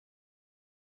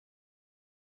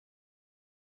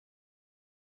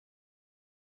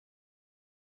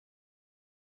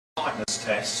Tightness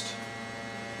test,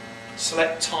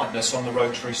 select tightness on the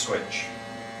rotary switch.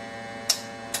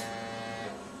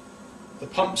 The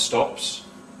pump stops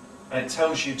and it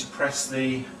tells you to press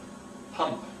the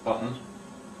pump button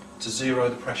to zero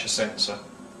the pressure sensor.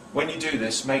 When you do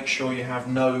this, make sure you have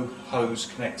no hose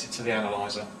connected to the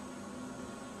analyzer.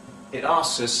 It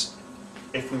asks us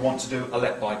if we want to do a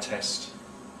let-by test.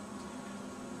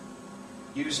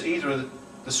 Use either of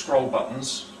the scroll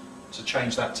buttons to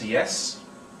change that to yes,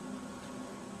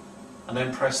 and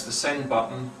then press the send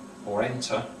button or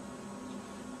enter.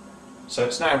 So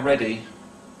it's now ready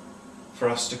for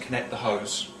us to connect the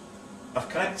hose. I've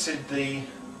connected the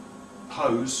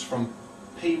hose from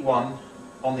P1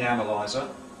 on the analyzer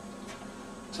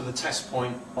to the test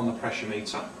point on the pressure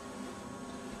meter.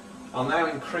 I'll now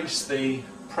increase the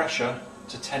pressure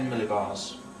to 10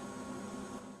 millibars.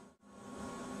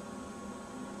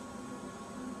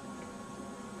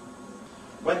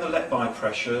 When the let-by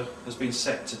pressure has been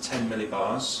set to 10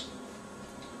 millibars,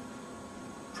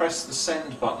 press the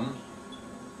send button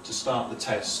to start the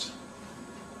test.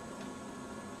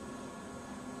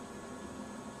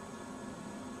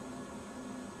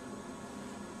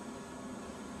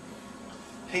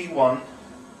 P1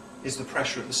 is the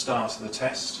pressure at the start of the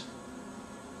test.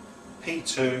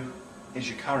 P2 is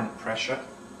your current pressure,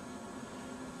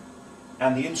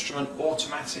 and the instrument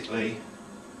automatically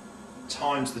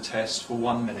times the test for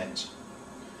 1 minute.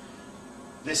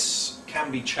 This can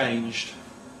be changed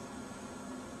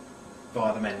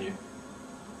via the menu.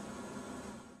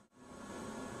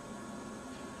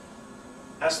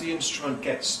 As the instrument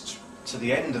gets to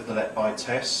the end of the let-by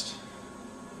test,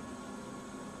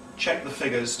 check the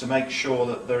figures to make sure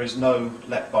that there is no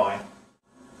let-by.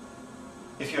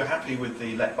 If you're happy with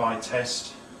the let-by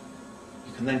test,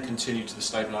 you can then continue to the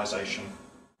stabilisation.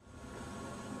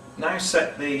 Now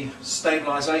set the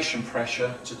stabilisation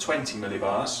pressure to 20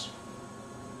 millibars.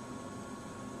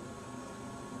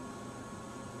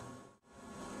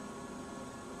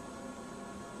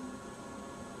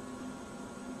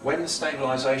 When the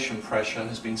stabilisation pressure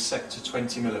has been set to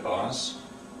 20 millibars,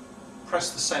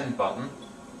 press the send button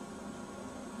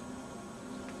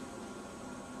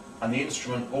and the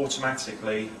instrument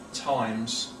automatically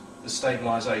times the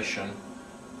stabilisation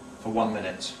for 1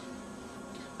 minute.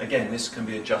 Again, this can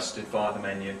be adjusted via the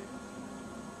menu.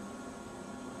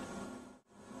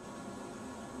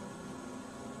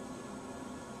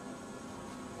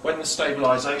 When the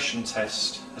stabilisation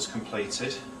test has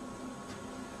completed,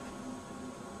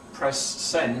 press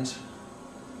send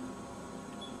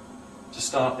to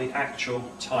start the actual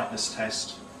tightness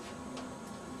test.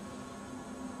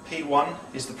 P1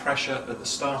 is the pressure at the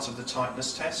start of the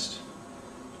tightness test,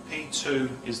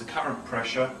 P2 is the current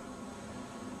pressure,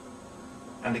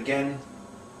 and again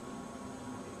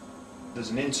there's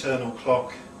an internal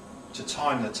clock to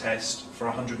time the test for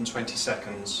 120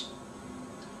 seconds.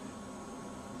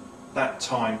 That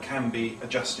time can be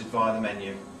adjusted via the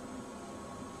menu.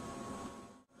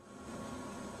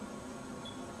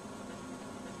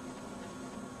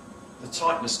 The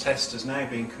tightness test has now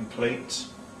been complete.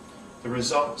 The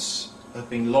results have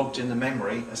been logged in the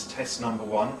memory as test number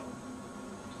 1.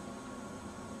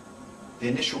 The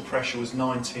initial pressure was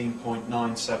 19.97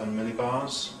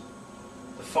 millibars.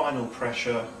 The final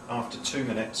pressure after 2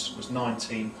 minutes was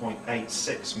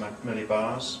 19.86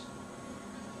 millibars.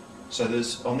 So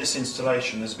on this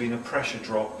installation there's been a pressure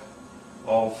drop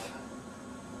of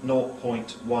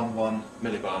 0.11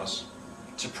 millibars.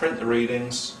 To print the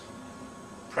readings,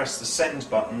 press the send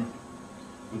button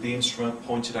with the instrument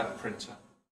pointed at the printer.